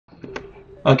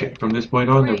Okay, from this point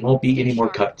on, there Great. won't be Stay any more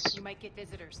sharp. cuts. You might get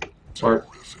visitors. Or,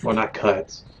 well, not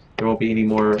cuts. There won't be any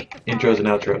more Take the far intros and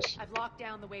exit. outros. I've locked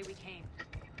down the way we came.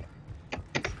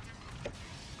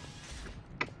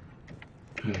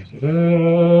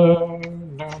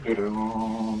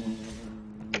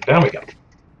 Down we go.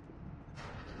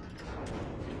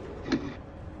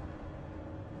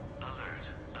 Alert,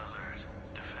 alert.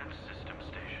 Defense system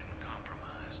station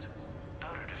compromised.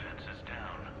 Outer defenses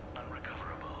down,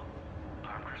 unrecoverable.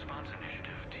 Armed response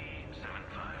initiative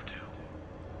D752.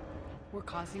 We're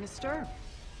causing a stir.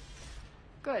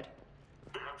 Good.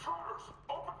 The intruders!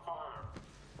 Open fire!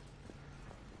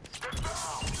 Get down!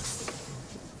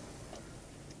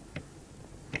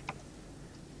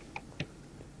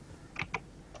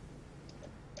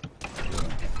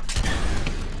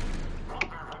 Drop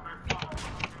their heavy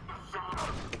fire in the center!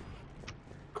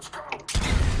 Let's go!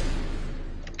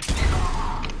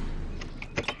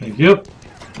 Thank you.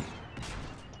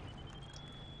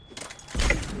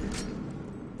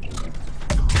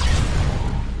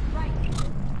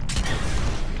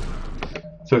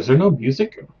 So is there no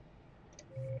music?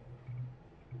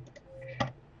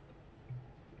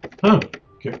 Huh.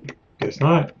 Guess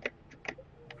not.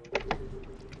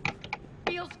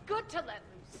 Feels good to let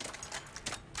loose.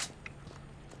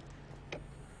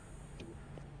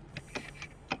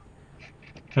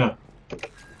 Huh.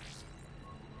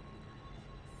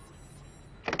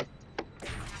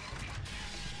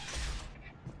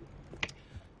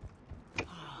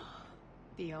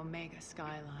 The Omega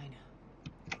skyline.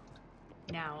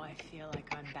 Now I feel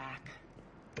like I'm back.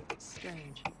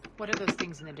 Strange. What are those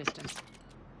things in the distance?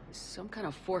 Some kind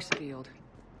of force field.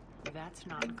 That's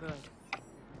not good.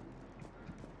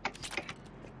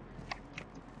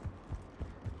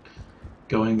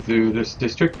 Going through this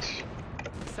district.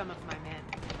 Some of my men.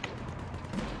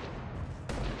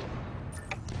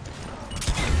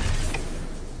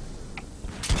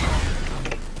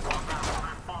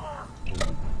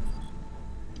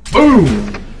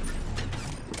 Boom!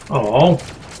 Oh.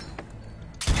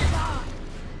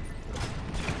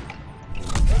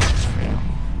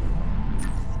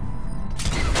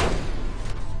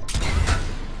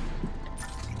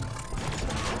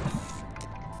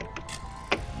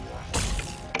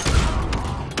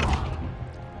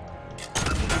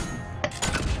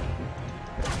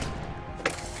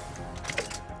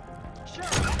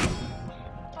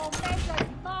 Omega's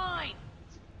mine!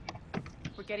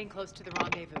 We're getting close to the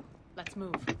rendezvous. Let's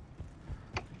move.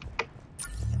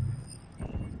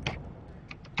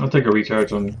 I'll take a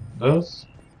recharge on those.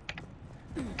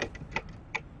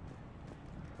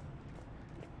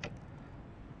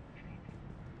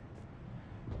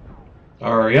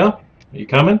 Aria, are you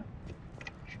coming?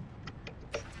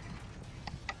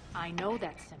 I know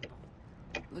that symbol.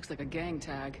 Looks like a gang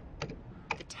tag.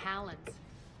 The Talons.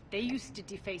 They used to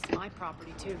deface my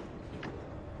property too.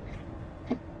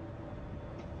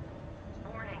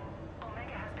 Warning.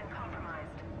 Omega has been compromised.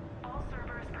 All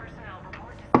Cerberus personnel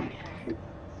report to station.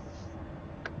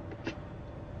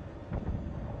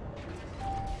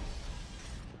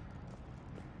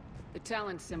 The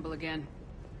Talon symbol again.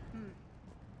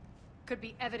 Could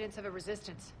be evidence of a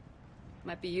resistance.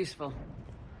 Might be useful.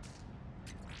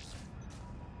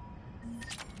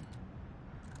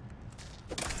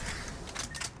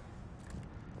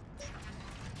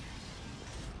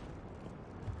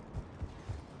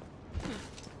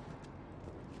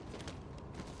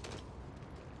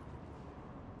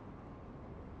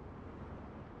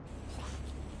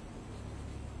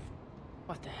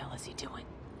 What the hell is he doing?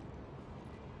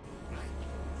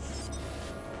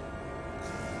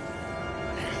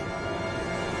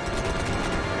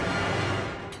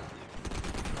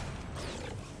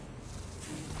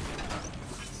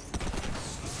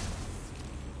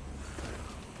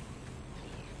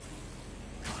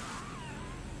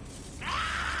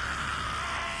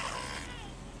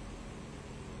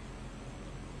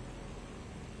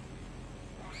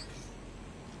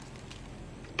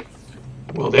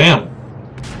 Well, damn.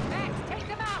 Max, take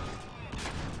them out!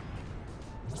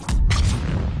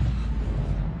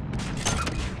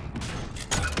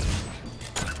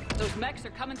 Those mechs are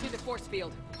coming through the force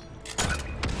field.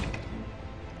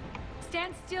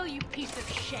 Stand still, you piece of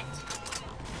shit!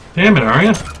 Damn it,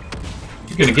 Aria.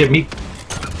 You're gonna get me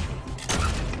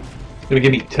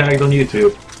tagged on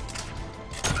YouTube.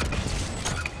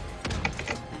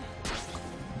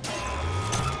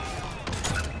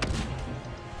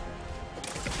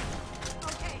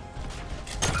 Okay.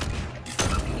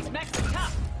 These mechs are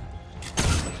tough.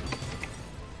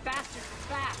 Bastards,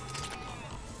 fast!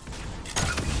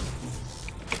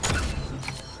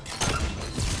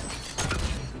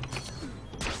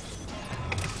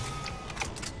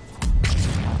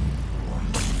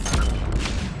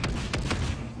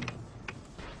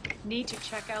 Need to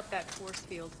check out that force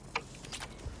field.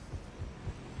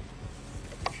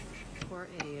 Poor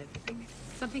idiot.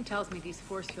 Something tells me these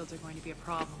force fields are going to be a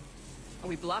problem. Are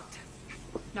we blocked?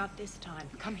 Not this time.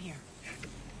 Come here.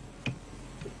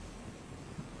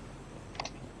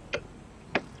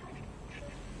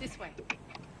 This way.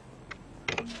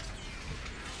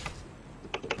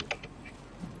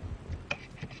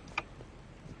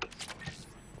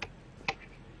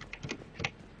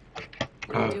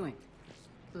 What are you doing?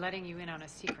 Letting you in on a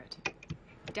secret.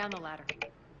 Down the ladder.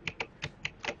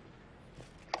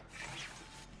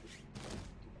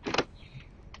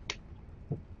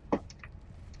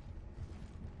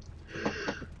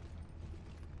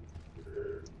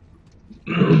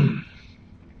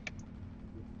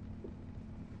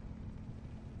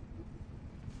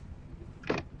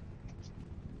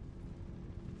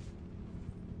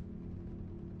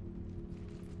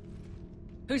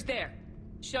 Who's there?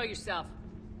 Show yourself.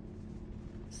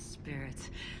 Spirits,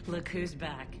 look who's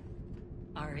back.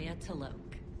 Arya Talok.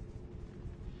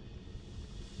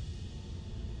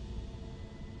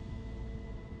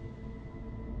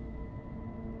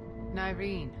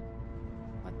 Nyreen,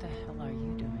 what the hell are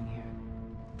you doing here?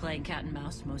 Playing cat and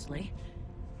mouse, mostly.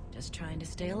 Just trying to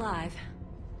stay alive.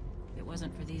 If it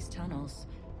wasn't for these tunnels.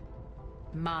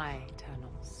 My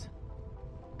tunnels.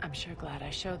 I'm sure glad I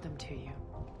showed them to you.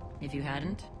 If you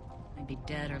hadn't, I'd be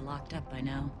dead or locked up by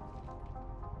now.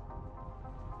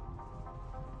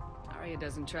 Arya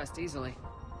doesn't trust easily.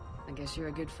 I guess you're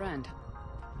a good friend.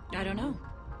 I don't know.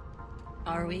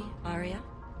 Are we, Arya?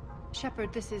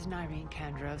 Shepard, this is Nyreen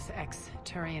Kandros,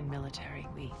 ex-Turian military.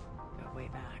 We go way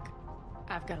back.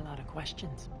 I've got a lot of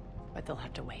questions, but they'll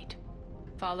have to wait.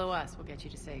 Follow us, we'll get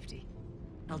you to safety.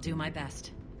 I'll do my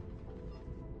best.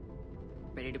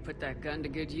 Ready to put that gun to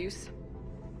good use?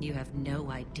 You have no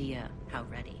idea how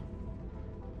ready.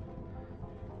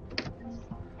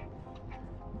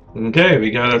 Okay,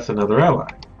 we got us another ally.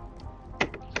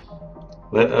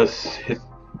 Let us hit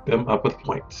them up with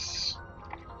points.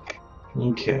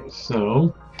 Okay,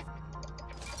 so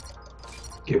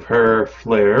give her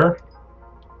flare,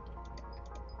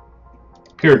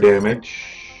 pure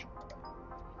damage.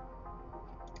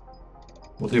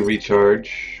 We'll do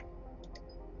recharge,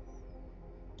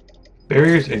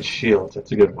 barriers and shields.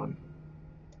 That's a good one.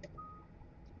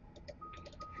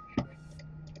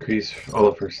 Increase all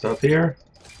of her stuff here.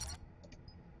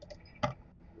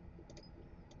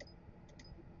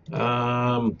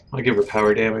 I'll give her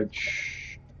power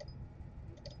damage.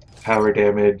 Power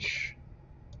damage.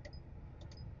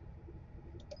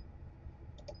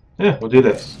 Yeah, we'll do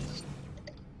this.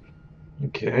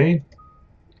 Okay.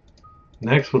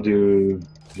 Next we'll do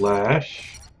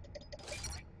Lash.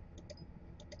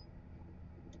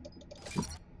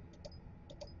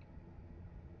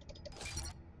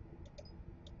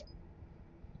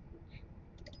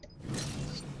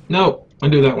 No,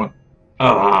 undo that one.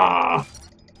 Ah.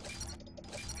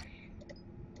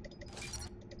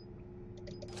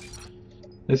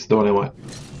 This is the one I want.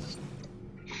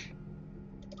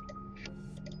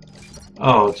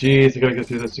 Oh, geez, I gotta go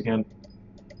through this again.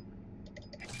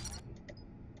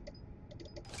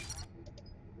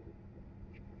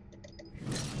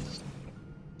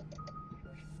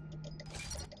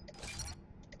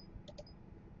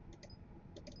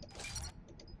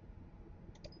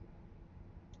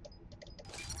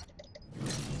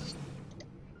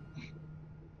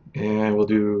 And we'll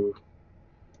do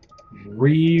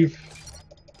Reeve.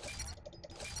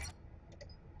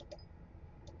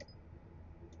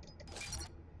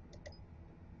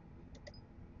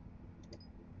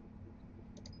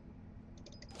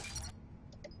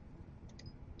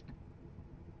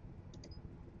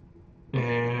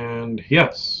 And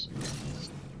yes,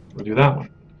 we'll do that one.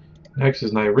 Next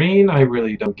is Nyreen. I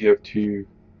really don't give to...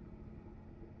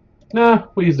 Nah,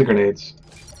 we'll use the grenades.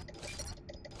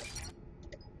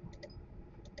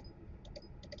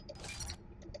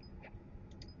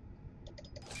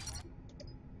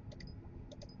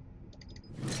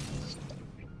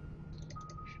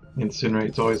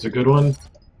 Incinerate's always a good one.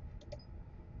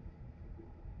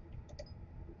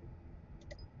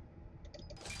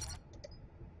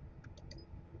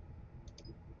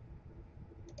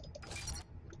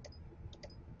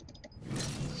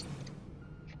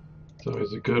 It's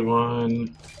always a good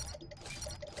one.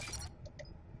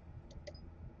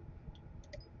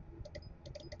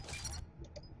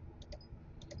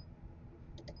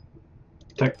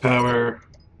 Tech power.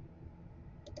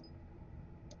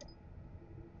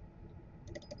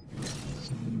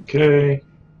 Okay.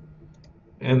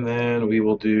 And then we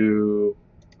will do...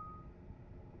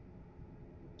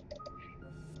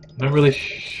 Not really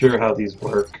sure how these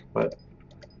work, but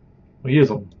we'll use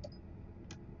them.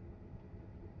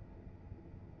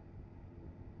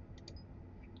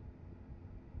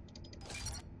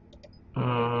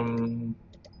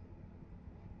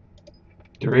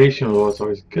 Duration was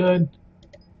always good.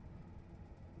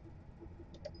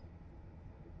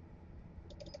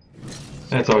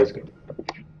 That's always good.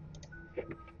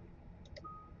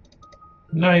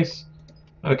 Nice.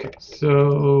 Okay,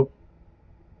 so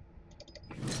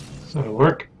that'll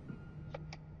work.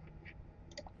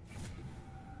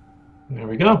 There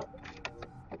we go.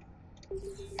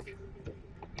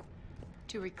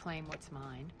 To reclaim what's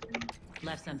mine.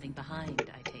 Left something behind,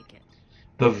 I take it.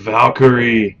 The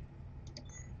Valkyrie.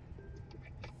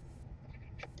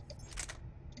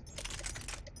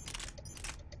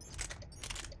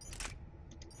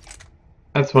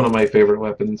 That's one of my favorite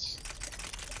weapons.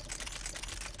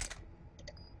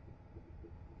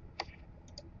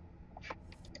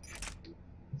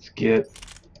 Let's get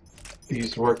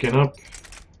these working up.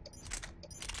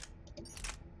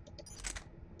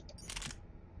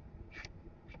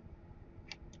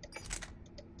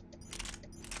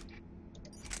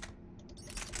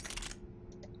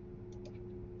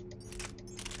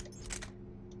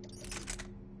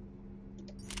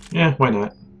 Yeah, why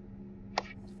not?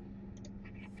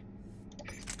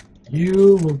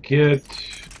 You will get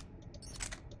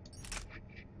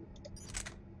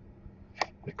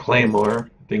the Claymore.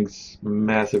 Thing's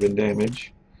massive in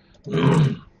damage.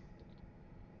 Looking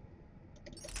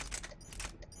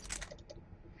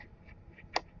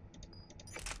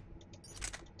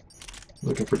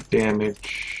for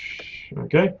damage.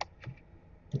 Okay.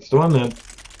 That's the one then.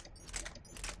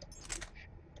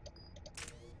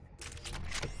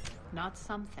 Not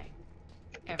something.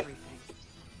 Everything.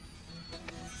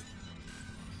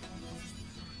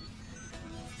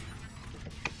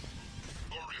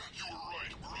 Arya, you were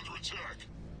right. We're under attack.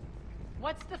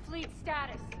 What's the fleet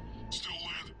status? Still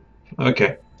land.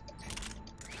 Okay.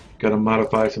 Gotta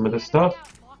modify some of this stuff.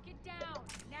 Lock it down.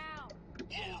 Now.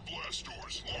 Lower blast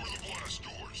doors. Lower the blast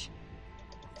doors.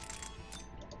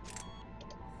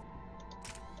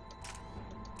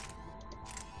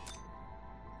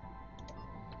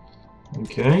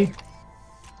 Okay.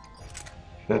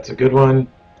 That's a good one.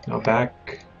 Now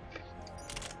back.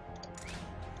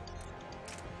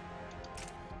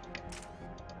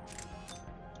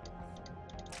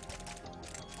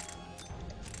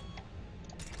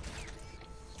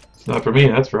 It's not for me,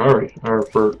 that's for Ari, or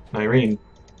for Irene.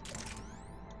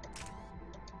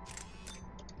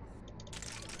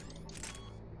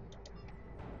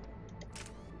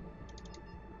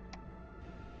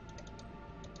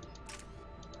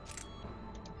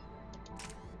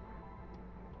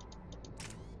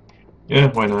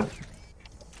 Yeah, why not?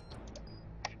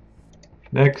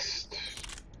 Next.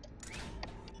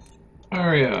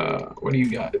 Aria, what do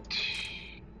you got?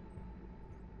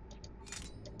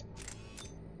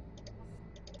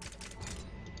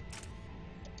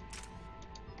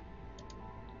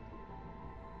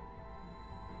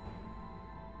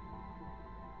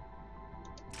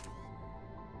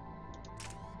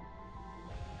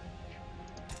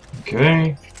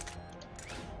 Okay.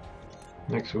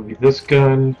 Next will be this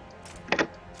gun.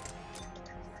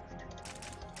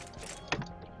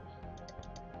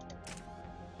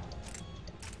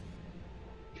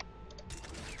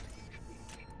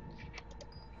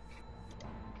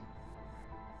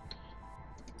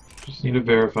 Just need to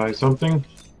verify something.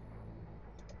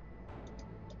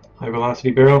 High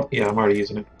velocity barrel? Yeah, I'm already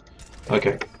using it.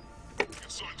 Okay.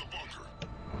 Inside the bunker.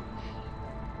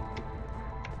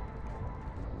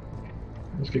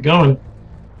 Let's get going.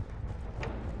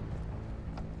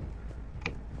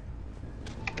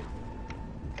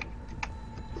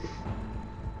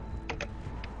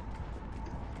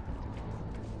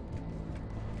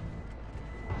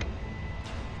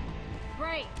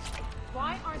 Great.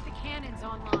 Why aren't the cannons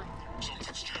online?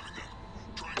 Something's jamming them.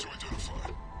 Trying to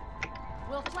identify.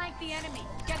 We'll flank the enemy.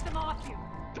 Get them off you.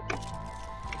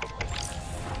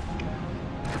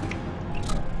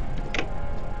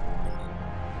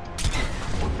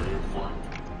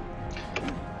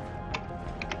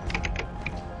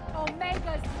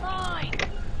 Omega's mine.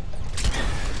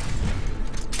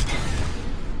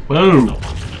 Boom!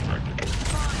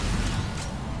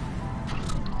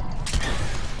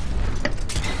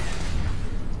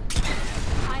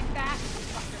 I'm back,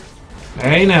 fuckers.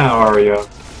 Hey now, Aria.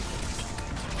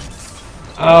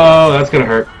 Oh, that's gonna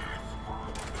hurt.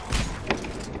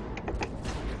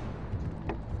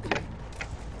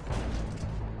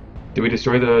 Did we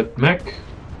destroy the mech?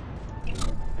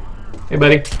 Hey,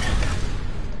 buddy.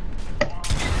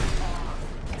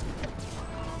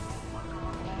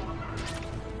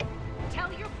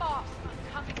 Tell your boss I'm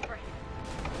coming for him.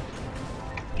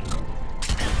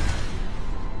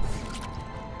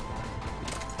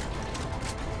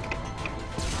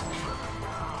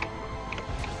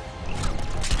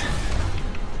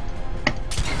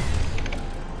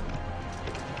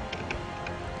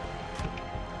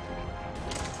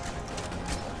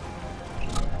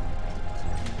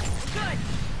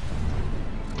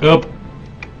 Oh,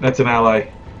 that's an ally.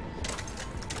 Arya,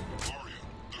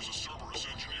 there's a Cerberus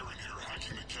engineer in here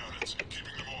hacking the cannons,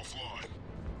 keeping them offline.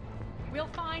 We'll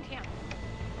find him.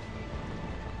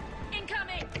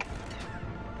 Incoming!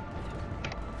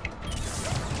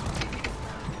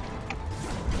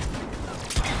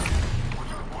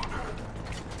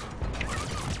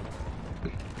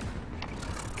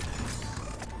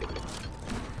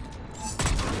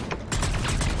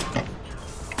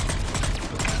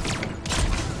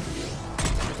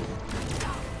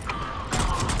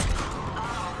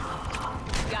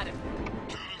 Got him.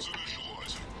 Cannons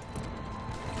initializing.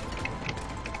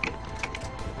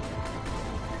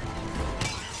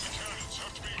 The cannons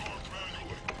have to be armed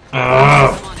manually.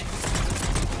 Ah! I'm on it.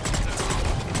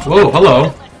 Whoa,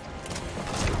 hello.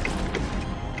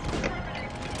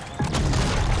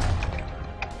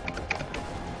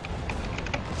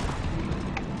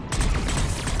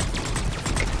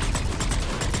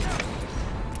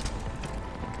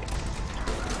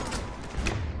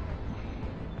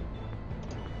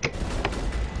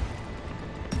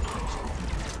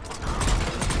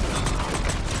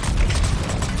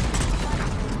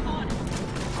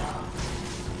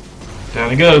 Down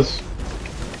he goes.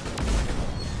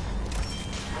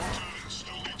 Cannons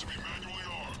still need to be manually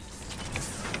armed.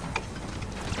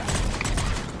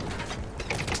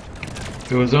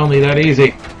 It was only that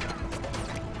easy.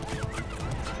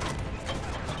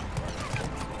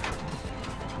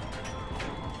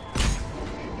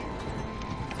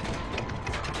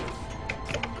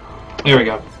 There we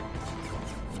go.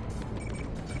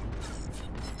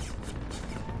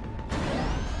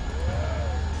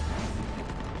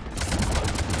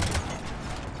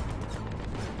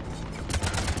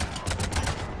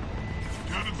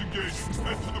 Cannons engaging.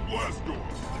 Head to the blast door.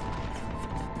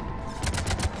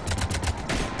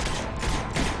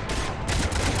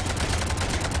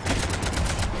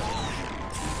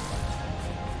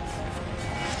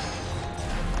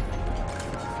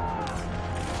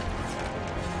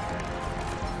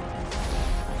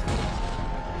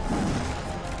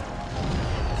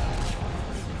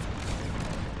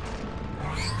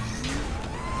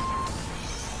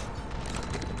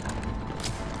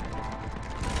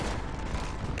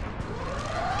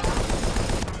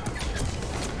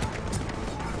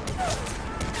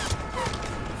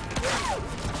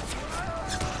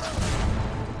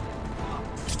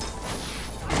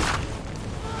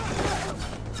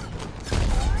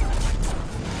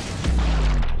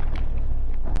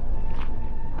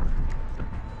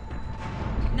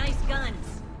 Nice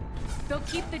guns. They'll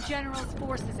keep the General's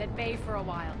forces at bay for a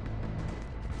while.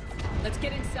 Let's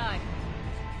get inside.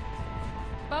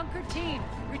 Bunker team,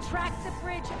 retract the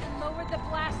bridge and lower the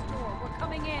blast door. We're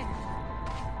coming in.